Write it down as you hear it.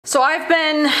So I've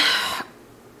been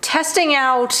testing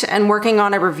out and working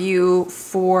on a review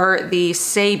for the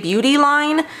SAIE Beauty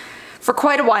line for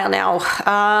quite a while now.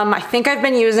 I think I've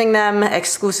been using them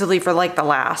exclusively for like the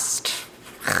last,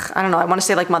 I don't know, I want to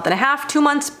say like month and a half, 2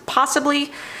 months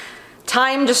possibly.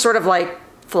 Time just sort of like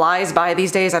flies by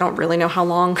these days. I don't really know how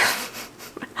long.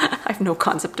 I have no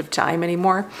concept of time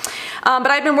anymore. But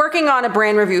I've been working on a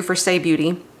brand review for SAIE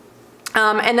Beauty.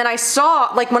 And then I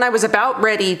saw, like when I was about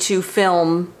ready to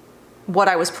film what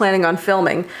I was planning on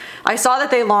filming, I saw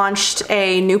that they launched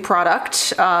a new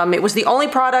product. It was the only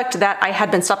product that I had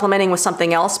been supplementing with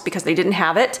something else because they didn't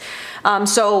have it.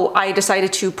 So I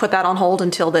decided to put that on hold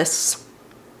until this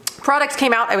product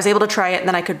came out. I was able to try it and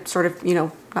then I could sort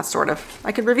of,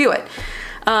 I could review it.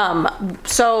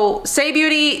 So SAIE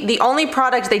Beauty, the only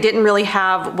product they didn't really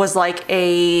have was like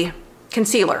a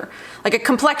concealer, like a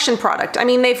complexion product. I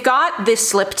mean, they've got this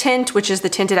slip tint, which is the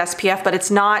tinted SPF, but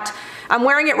it's not, I'm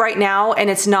wearing it right now and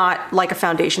it's not like a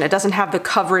foundation. It doesn't have the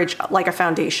coverage like a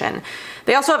foundation.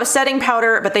 They also have a setting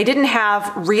powder, but they didn't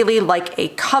have really like a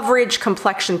coverage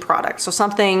complexion product. So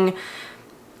something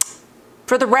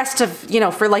for the rest of,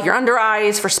 for like your under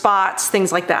eyes, for spots,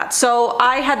 things like that. So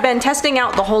I had been testing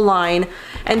out the whole line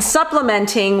and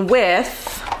supplementing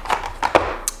with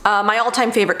my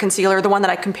all-time favorite concealer, the one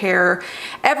that I compare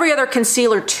every other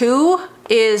concealer to,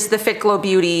 is the Fit Glow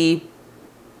Beauty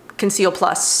Conceal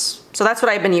Plus. So that's what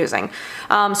I've been using.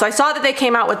 So I saw that they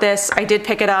came out with this. I did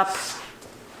pick it up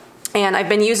and I've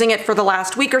been using it for the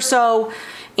last week or so.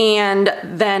 And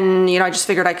then, I just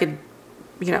figured I could,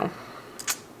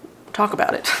 talk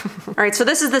about it. All right, so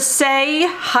this is the SAIE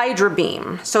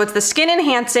Hydrabeam. So it's the skin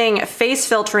enhancing, face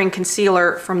filtering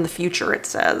concealer from the future, it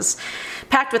says.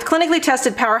 Packed with clinically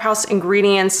tested powerhouse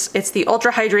ingredients, it's the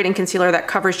ultra hydrating concealer that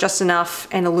covers just enough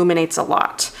and illuminates a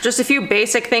lot. Just a few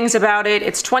basic things about it.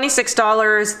 It's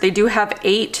 $26. They do have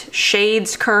 8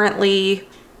 shades currently.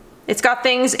 It's got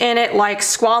things in it like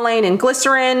squalane and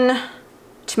glycerin,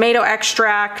 tomato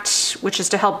extract, which is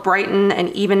to help brighten and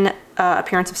even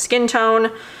appearance of skin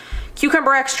tone.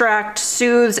 Cucumber extract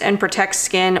soothes and protects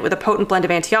skin with a potent blend of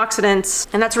antioxidants.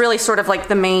 And that's really sort of like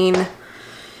the main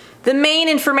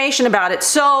information about it.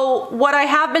 So what I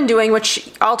have been doing,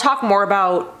 which I'll talk more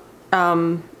about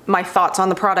my thoughts on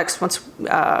the products once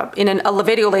in a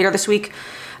video later this week.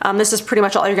 This is pretty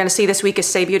much all you're gonna see this week is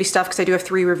SAIE Beauty stuff because I do have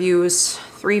 3 reviews,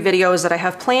 3 videos that I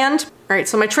have planned. All right,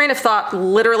 so my train of thought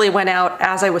literally went out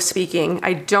as I was speaking.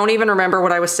 I don't even remember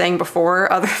what I was saying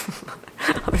before other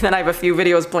than I have a few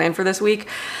videos planned for this week.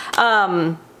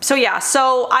 So yeah,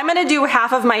 so I'm gonna do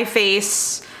half of my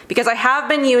face because I have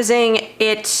been using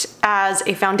it as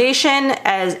a foundation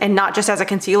and not just as a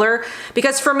concealer.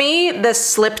 Because for me, the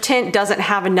slip tint doesn't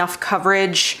have enough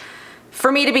coverage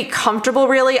for me to be comfortable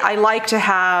really. I like to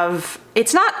have,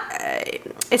 it's not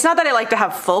that I like to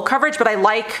have full coverage, but I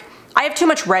have too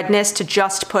much redness to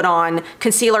just put on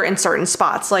concealer in certain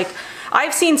spots. Like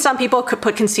I've seen some people could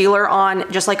put concealer on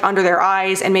just like under their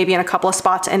eyes and maybe in a couple of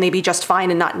spots and they'd be just fine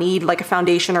and not need like a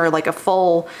foundation or like a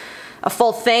full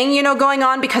thing, going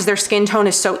on because their skin tone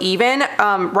is so even.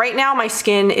 Right now my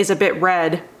skin is a bit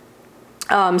red.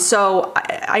 So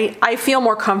I feel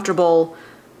more comfortable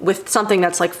with something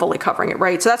that's like fully covering it,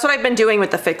 right? So that's what I've been doing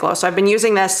with the Fit Glow. So I've been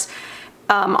using this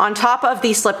on top of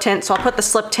the slip tint. So I'll put the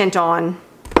slip tint on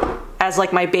as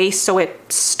like my base so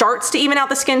it starts to even out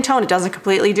the skin tone. It doesn't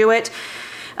completely do it.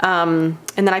 And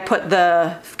then I put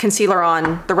the concealer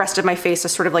on the rest of my face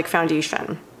as sort of like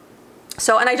foundation.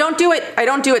 So, and I don't do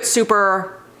it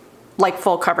super like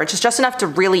full coverage. It's just enough to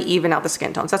really even out the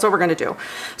skin tones. That's what we're gonna do.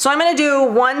 So I'm gonna do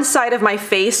one side of my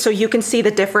face so you can see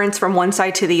the difference from one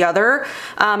side to the other.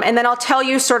 And then I'll tell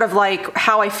you sort of like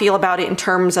how I feel about it in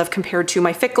terms of compared to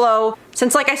my Fit Glow.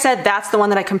 Since like I said, that's the one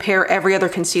that I compare every other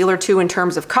concealer to in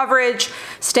terms of coverage,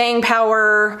 staying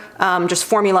power, just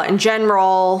formula in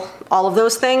general, all of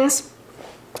those things.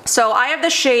 So I have the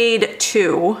shade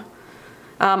 2.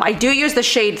 I do use the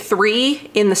shade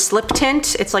 3 in the slip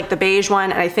tint. It's like the beige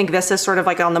one, and I think this is sort of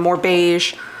like on the more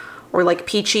beige or like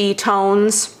peachy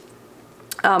tones.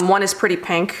 One is pretty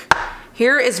pink.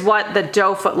 Here is what the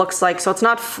doe foot looks like. So it's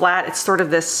not flat, it's sort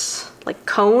of this like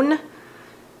cone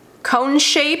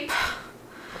shape.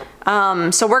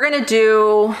 So we're gonna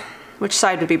do, which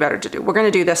side would be better to do? We're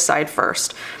gonna do this side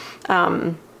first.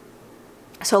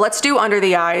 So let's do under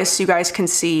the eyes so you guys can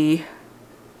see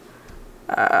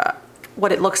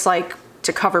what it looks like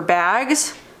to cover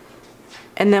bags,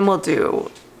 and then we'll do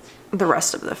the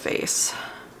rest of the face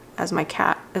as my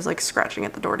cat is like scratching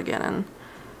at the door to get in.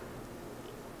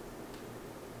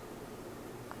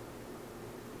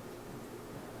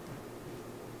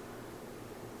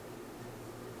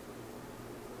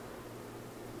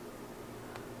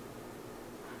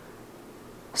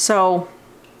 So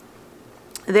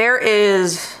there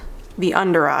is the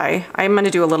under eye. I'm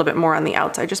gonna do a little bit more on the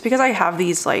outside just because I have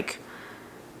these like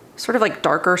sort of like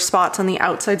darker spots on the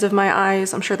outsides of my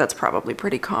eyes. I'm sure that's probably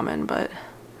pretty common, but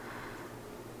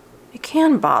it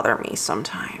can bother me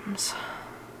sometimes.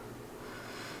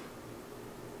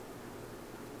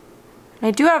 I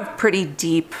do have pretty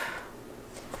deep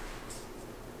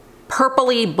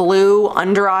purpley blue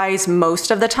under eyes most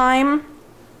of the time.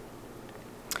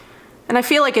 And I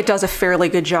feel like it does a fairly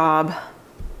good job,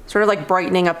 sort of like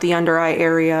brightening up the under eye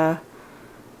area.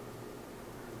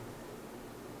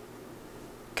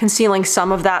 Concealing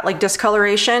some of that like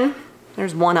discoloration.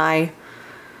 There's one eye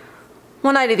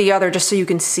to the other just so you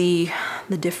can see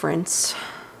the difference.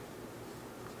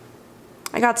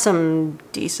 I got some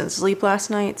decent sleep last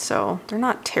night, so they're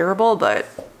not terrible, but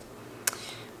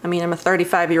I mean, I'm a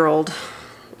 35-year-old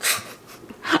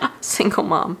single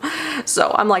mom,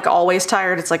 so I'm like always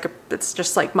tired. It's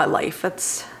just like my life.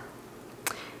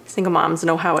 Single moms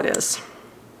know how it is.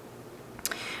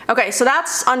 Okay, so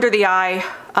that's under the eye,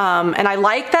 and I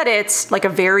like that it's like a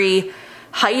very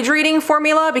hydrating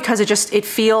formula because it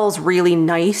feels really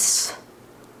nice.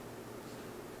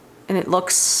 And it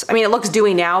looks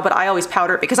dewy now, but I always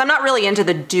powder it because I'm not really into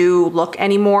the dew look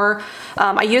anymore.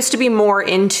 I used to be more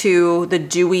into the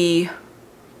dewy,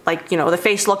 like, you know, the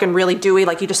face looking really dewy,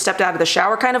 like you just stepped out of the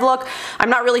shower kind of look. I'm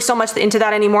not really so much into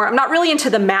that anymore. I'm not really into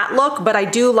the matte look, but I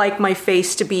do like my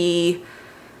face to be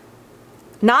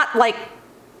not like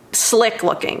slick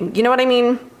looking. You know what I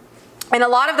mean? And a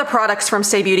lot of the products from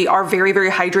SAIE Beauty are very, very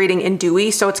hydrating and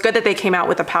dewy. So it's good that they came out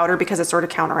with a powder because it sort of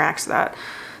counteracts that.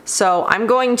 So I'm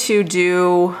going to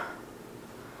do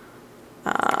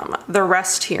the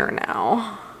rest here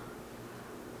now.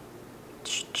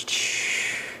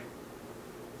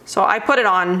 So I put it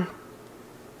on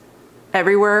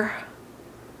everywhere.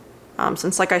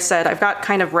 Since, like I said, I've got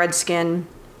kind of red skin.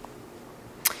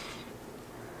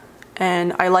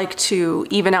 And I like to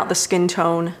even out the skin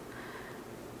tone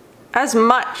as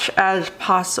much as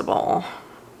possible.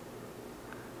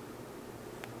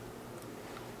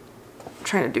 I'm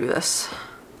trying to do this.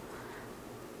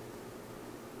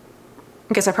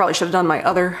 I guess I probably should have done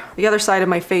the other side of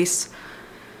my face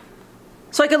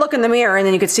so I could look in the mirror and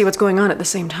then you could see what's going on at the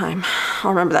same time.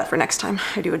 I'll remember that for next time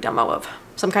I do a demo of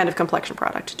some kind of complexion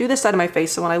product. Do this side of my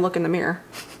face so when I look in the mirror,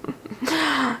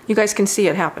 you guys can see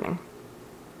it happening.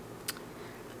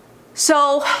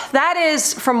 So that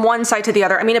is from one side to the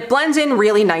other. I mean, it blends in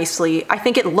really nicely. I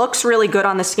think it looks really good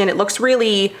on the skin. It looks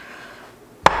really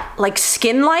like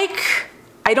skin-like.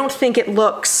 I don't think it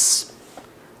looks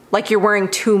like you're wearing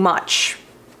too much.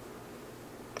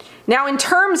 Now, in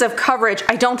terms of coverage,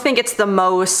 I don't think it's the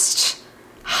most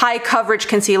high coverage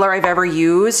concealer I've ever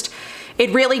used.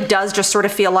 It really does just sort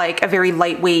of feel like a very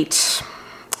lightweight,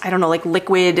 I don't know, like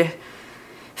liquid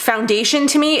foundation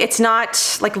to me. It's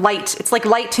not like light, it's like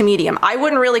light to medium. I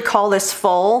wouldn't really call this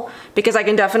full because I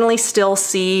can definitely still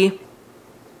see,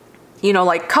 you know,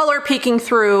 like color peeking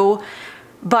through.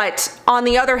 But on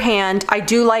the other hand, I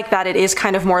do like that it is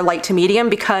kind of more light to medium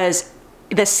because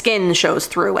the skin shows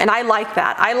through, and I like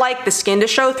that. I like the skin to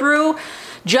show through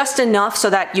just enough so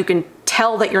that you can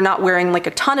tell that you're not wearing like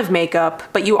a ton of makeup,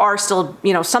 but you are still,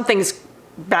 you know, something's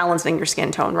balancing your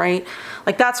skin tone, right?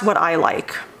 Like that's what I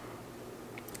like.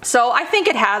 So I think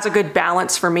it has a good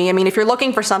balance for me. I mean, if you're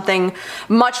looking for something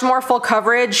much more full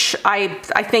coverage, I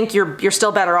think you're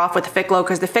still better off with the Fit Glow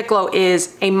because the Fit Glow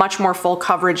is a much more full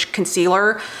coverage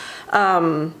concealer.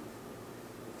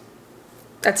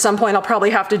 At some point I'll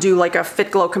probably have to do like a Fit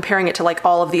Glow comparing it to like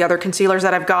all of the other concealers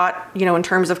that I've got, you know, in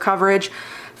terms of coverage.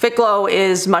 Fit Glow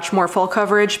is much more full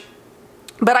coverage,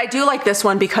 but I do like this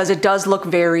one because it does look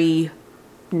very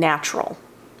natural.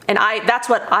 And that's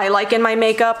what I like in my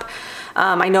makeup.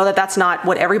 I know that that's not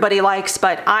what everybody likes,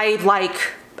 but I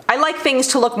like things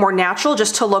to look more natural,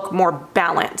 just to look more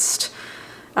balanced.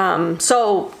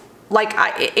 So like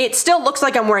it still looks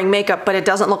like I'm wearing makeup, but it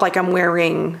doesn't look like I'm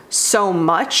wearing so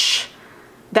much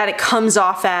that it comes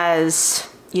off as,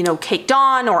 you know, caked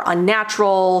on or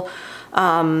unnatural.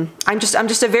 I'm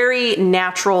just a very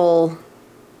natural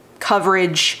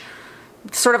coverage,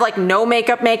 sort of like no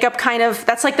makeup kind of,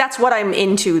 that's what I'm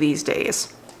into these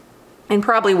days. And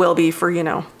probably will be for, you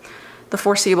know, the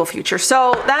foreseeable future.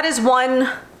 So that is one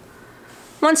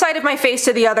side of my face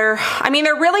to the other. I mean,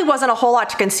 there really wasn't a whole lot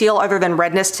to conceal other than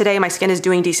redness today. My skin is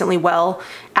doing decently well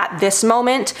at this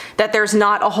moment, that there's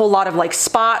not a whole lot of like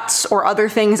spots or other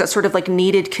things that sort of like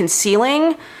needed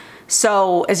concealing.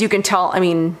 So as you can tell, I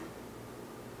mean,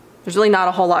 there's really not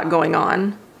a whole lot going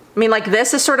on. I mean, like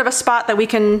this is sort of a spot that we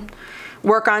can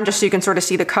work on just so you can sort of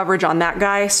see the coverage on that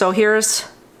guy. So here's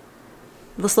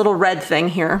this little red thing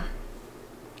here.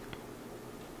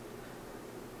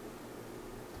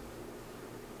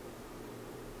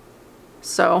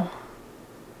 So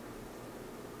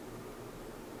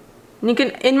you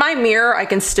can, in my mirror, I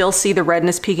can still see the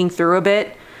redness peeking through a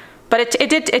bit, but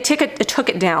it took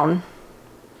it down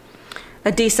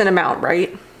a decent amount,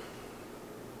 right?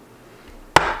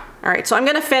 All right, so I'm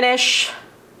gonna finish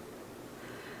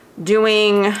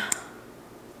doing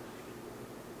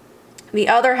the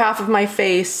other half of my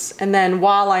face, and then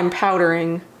while I'm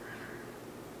powdering,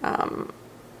 I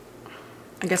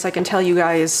guess I can tell you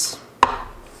guys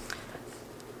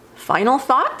final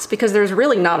thoughts, because there's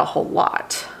really not a whole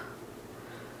lot.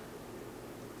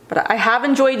 But I have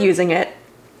enjoyed using it.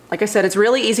 Like I said, it's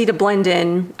really easy to blend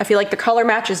in. I feel like the color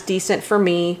match is decent for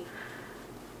me.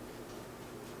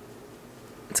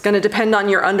 It's going to depend on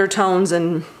your undertones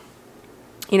and,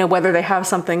 you know, whether they have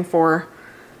something for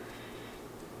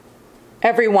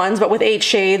everyone's, but with 8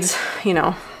 shades, you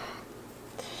know,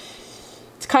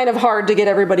 it's kind of hard to get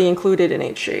everybody included in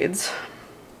 8 shades.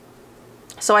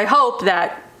 So I hope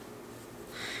that,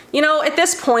 you know, at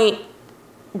this point,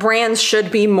 brands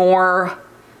should be more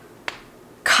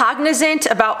cognizant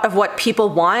of what people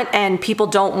want, and people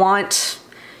don't want,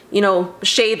 you know,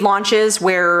 shade launches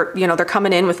where, you know, they're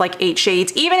coming in with like 8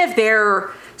 shades, even if they're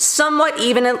somewhat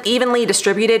evenly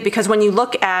distributed, because when you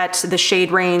look at the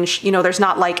shade range, you know, there's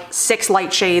not like 6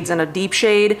 light shades and a deep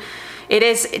shade. It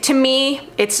is, to me,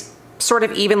 it's sort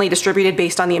of evenly distributed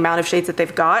based on the amount of shades that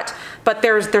they've got, but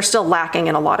they're still lacking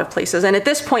in a lot of places. And at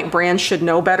this point, brands should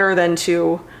know better than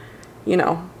to, you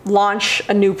know, launch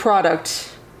a new product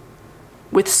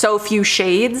with so few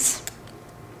shades.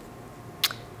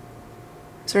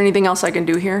 Is there anything else I can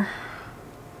do here?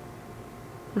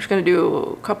 I'm just gonna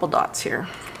do a couple dots here.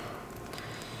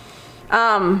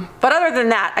 But other than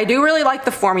that, I do really like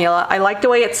the formula. I like the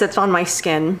way it sits on my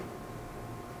skin.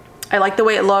 I like the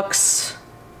way it looks.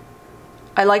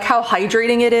 I like how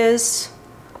hydrating it is.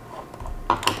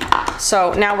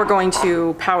 So now we're going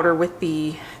to powder with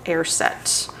the Air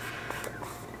Set,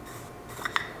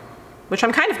 which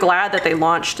I'm kind of glad that they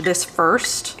launched this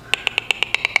first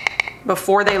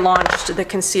before they launched the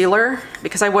concealer,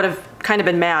 because I would have kind of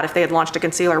been mad if they had launched a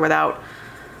concealer without,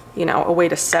 you know, a way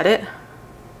to set it.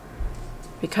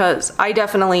 Because I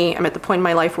definitely am at the point in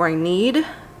my life where I need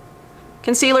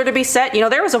concealer to be set. You know,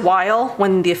 there was a while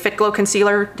when the Fit Glow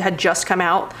concealer had just come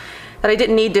out that I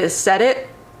didn't need to set it.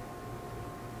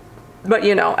 But,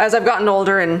 you know, as I've gotten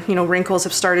older and, you know, wrinkles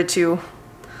have started to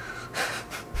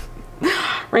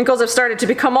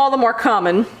become all the more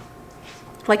common.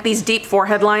 Like these deep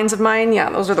forehead lines of mine,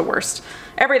 yeah, those are the worst.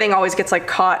 Everything always gets like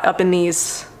caught up in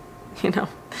these, you know,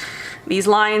 these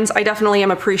lines. I definitely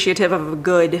am appreciative of a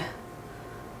good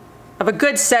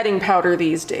setting powder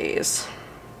these days.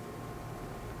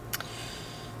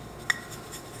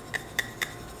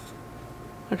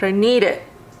 But I need it,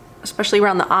 especially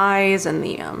around the eyes and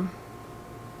the, and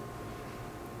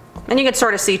you can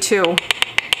sort of see too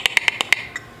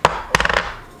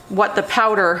what the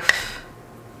powder,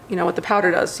 you know, what the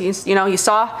powder does. You know, you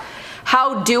saw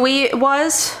how dewy it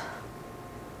was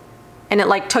and it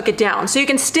like took it down. So you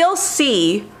can still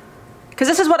see, because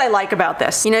this is what I like about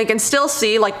this. You know, you can still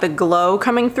see like the glow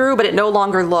coming through, but it no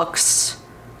longer looks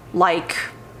like,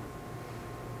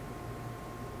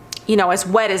 you know, as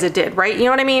wet as it did, right? You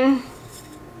know what I mean?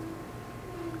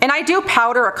 And I do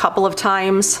powder a couple of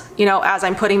times, you know, as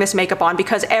I'm putting this makeup on,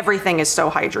 because everything is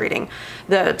so hydrating.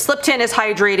 The slip tint is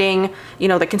hydrating, you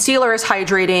know, the concealer is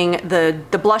hydrating,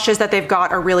 the blushes that they've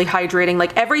got are really hydrating.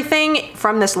 Like everything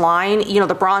from this line, you know,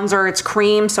 the bronzer, it's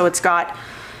cream, so it's got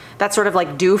that sort of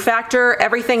like dew factor.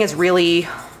 Everything is really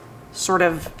sort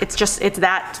of, it's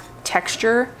that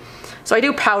texture. So I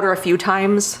do powder a few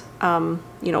times,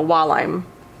 you know, while I'm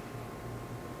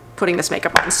putting this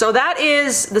makeup on. So that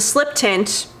is the slip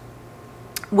tint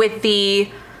with the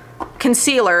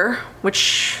concealer,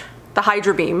 which the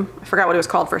Hydrabeam, I forgot what it was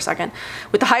called for a second,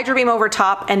 with the Hydrabeam over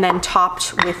top and then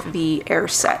topped with the Air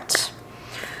Set.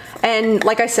 And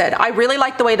like I said, I really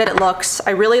like the way that it looks. I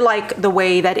really like the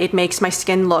way that it makes my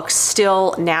skin look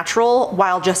still natural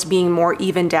while just being more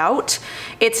evened out.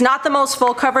 It's not the most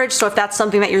full coverage, so if that's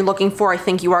something that you're looking for, I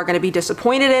think you are going to be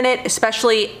disappointed in it,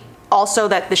 especially also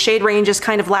that the shade range is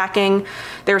kind of lacking.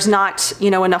 There's not, you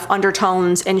know, enough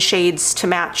undertones and shades to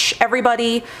match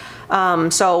everybody.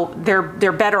 So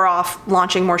they're better off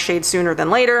launching more shades sooner than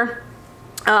later.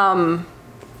 But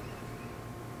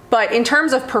in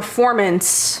terms of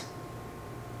performance,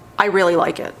 I really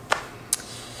like it.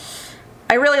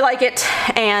 I really like it,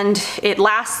 and it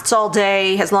lasts all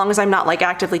day as long as I'm not like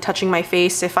actively touching my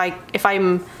face. If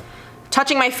I'm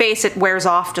touching my face, it wears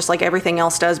off just like everything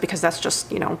else does, because that's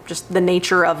just, you know, just the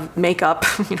nature of makeup.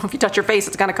 You know, if you touch your face,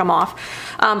 it's gonna come off.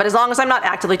 But as long as I'm not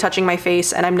actively touching my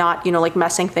face and I'm not, you know, like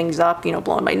messing things up, you know,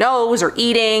 blowing my nose or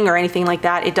eating or anything like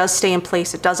that, it does stay in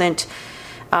place. It doesn't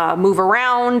move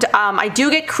around. I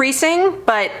do get creasing,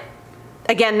 but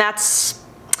again, that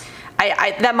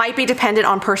might be dependent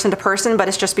on person to person, but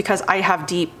it's just because I have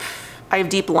deep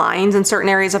lines in certain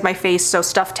areas of my face, so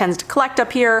stuff tends to collect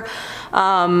up here.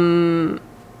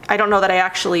 I don't know that I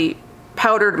actually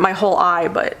powdered my whole eye,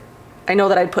 but I know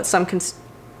that I'd put some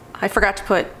I forgot to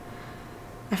put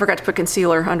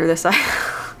concealer under this eye.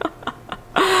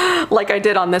 Like I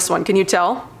did on this one. Can you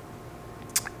tell?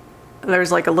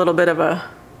 There's like a little bit of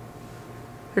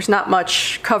there's not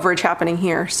much coverage happening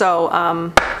here, so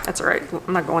that's all right.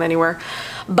 I'm not going anywhere.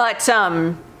 But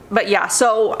yeah,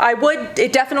 so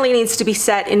it definitely needs to be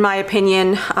set, in my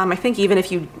opinion. I think even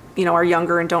if you are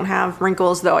younger and don't have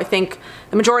wrinkles, though, I think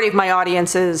the majority of my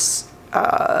audience is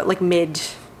like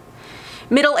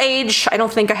middle age. I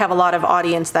don't think I have a lot of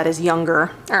audience that is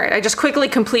younger. All right, I just quickly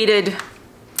completed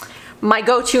my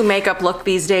go-to makeup look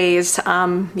these days,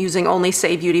 using only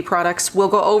SAIE Beauty products. We'll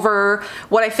go over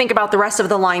what I think about the rest of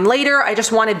the line later. I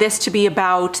just wanted this to be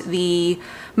about the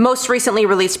most recently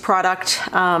released product,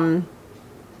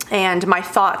 and my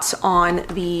thoughts on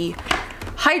the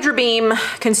Hydrabeam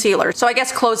concealer. So I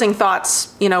guess closing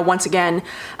thoughts, you know, once again,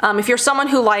 if you're someone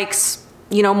who likes,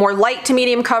 you know, more light to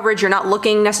medium coverage, you're not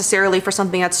looking necessarily for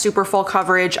something that's super full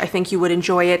coverage, I think you would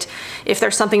enjoy it. If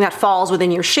there's something that falls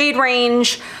within your shade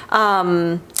range,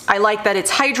 I like that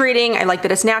it's hydrating, I like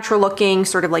that it's natural looking,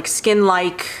 sort of like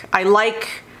skin-like. I like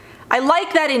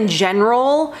that in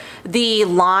general, the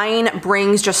line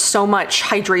brings just so much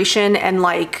hydration and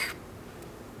like,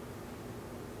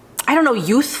 I don't know,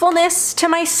 youthfulness to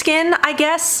my skin, I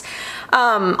guess.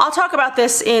 I'll talk about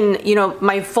this in, you know,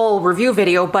 my full review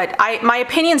video, but my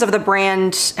opinions of the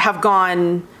brand have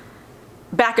gone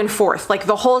back and forth, like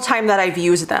the whole time that I've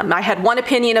used them. I had one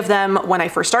opinion of them when I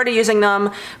first started using them.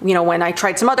 You know, when I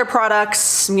tried some other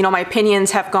products, you know, my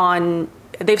opinions have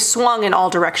they've swung in all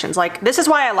directions. Like, this is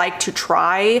why I like to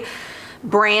try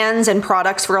brands and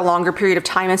products for a longer period of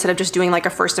time instead of just doing like a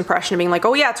first impression and being like,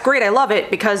 oh yeah, it's great, I love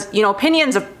it, because, you know,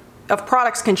 opinions of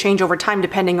products can change over time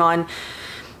depending on,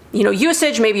 you know,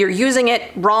 usage. Maybe you're using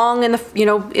it wrong in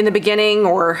the beginning,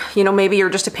 or, you know, maybe your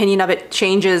just opinion of it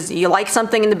changes. You like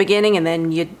something in the beginning and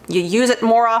then you use it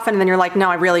more often and then you're like, no,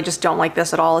 I really just don't like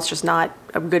this at all. It's just not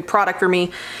a good product for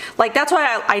me. Like, that's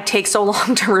why I take so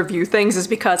long to review things, is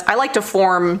because I like to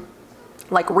form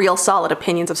like real solid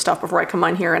opinions of stuff before I come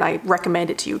on here and I recommend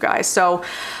it to you guys. So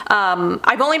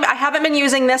I haven't been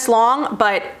using this long,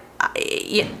 but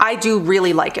I do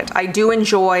really like it. I do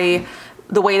enjoy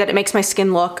the way that it makes my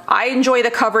skin look. I enjoy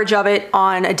the coverage of it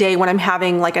on a day when I'm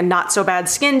having like a not so bad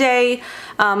skin day,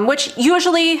 which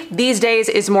usually these days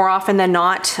is more often than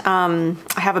not. I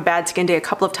have a bad skin day a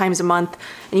couple of times a month,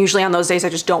 and usually on those days I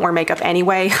just don't wear makeup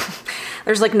anyway.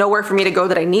 There's like nowhere for me to go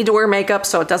that I need to wear makeup,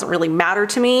 so it doesn't really matter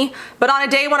to me. But on a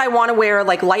day when I want to wear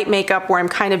like light makeup, where I'm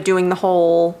kind of doing the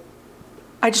whole,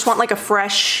 I just want like a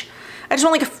fresh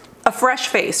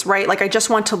face, right? Like, I just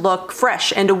want to look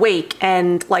fresh and awake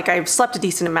and like I've slept a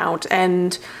decent amount,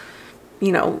 and,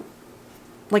 you know,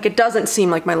 like it doesn't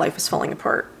seem like my life is falling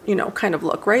apart, you know, kind of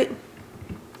look, right?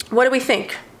 What do we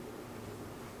think?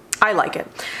 I like it.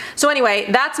 So anyway,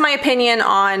 that's my opinion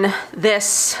on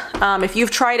this. If you've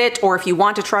tried it, or if you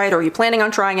want to try it, or you're planning on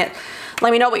trying it,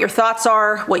 let me know what your thoughts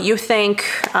are, what you think.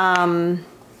 I'm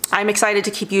excited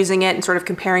to keep using it and sort of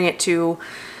comparing it to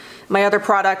my other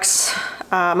products,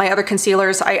 my other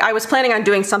concealers. I was planning on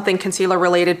doing something concealer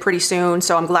related pretty soon,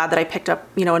 so I'm glad that I picked up,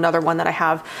 you know, another one that I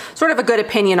have sort of a good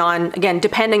opinion on, again,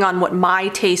 depending on what my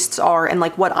tastes are and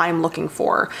like what I'm looking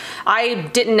for. I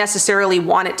didn't necessarily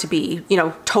want it to be, you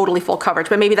know, totally full coverage,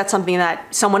 but maybe that's something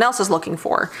that someone else is looking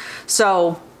for.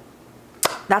 So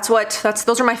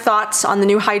those are my thoughts on the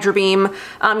new Hydrabeam.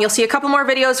 You'll see a couple more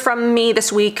videos from me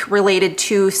this week related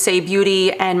to SAIE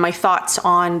Beauty and my thoughts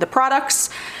on the products.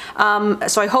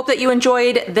 So I hope that you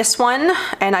enjoyed this one,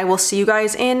 and I will see you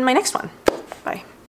guys in my next one. Bye.